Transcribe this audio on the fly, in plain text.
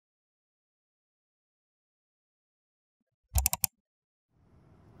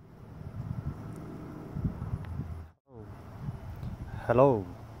Hello,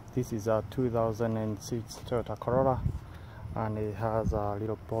 this is a 2006 Toyota Corolla, and it has a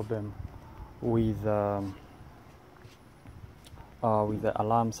little problem with the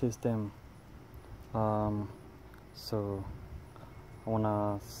alarm system. So I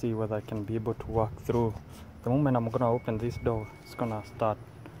wanna see whether I can be able to work through. The moment I'm gonna open this door, it's gonna start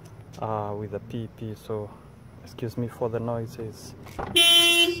with a PP. So excuse me for the noises.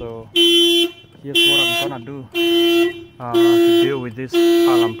 So here's what I'm gonna do to deal with this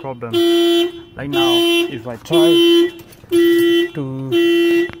alarm problem. Right now, if I try to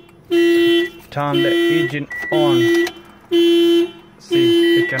turn the engine on,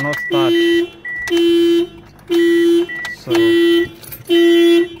 see, it cannot start. So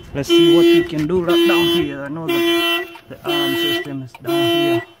let's see what we can do right down here. I know that the alarm system is down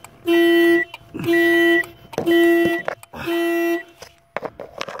here.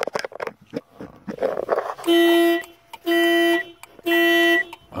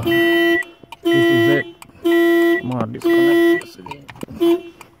 This is it. I'm gonna disconnect this again.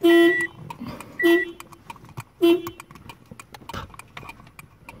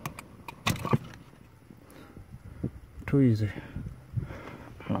 Too easy.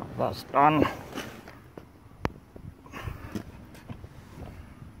 Now that's done.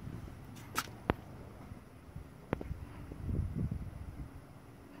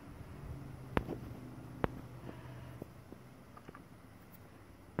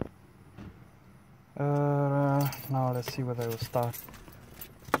 Now let's see whether it will start.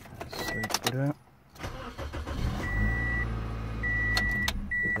 So you put it.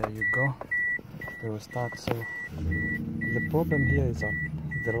 There you go. It will start. So the problem here is that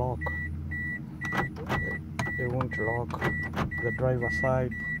the lock, it won't lock the driver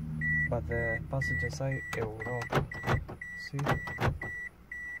side, but the passenger side it will lock. See?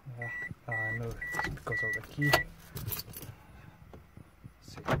 Yeah, I know it's because of the key.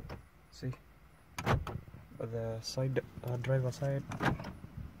 See? But the side, driver side,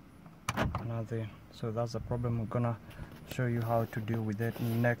 nothing. So that's the problem. I'm gonna show you how to deal with it in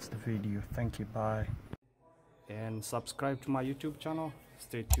the next video. Thank you, bye. And subscribe to my YouTube channel.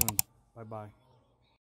 Stay tuned. Bye bye.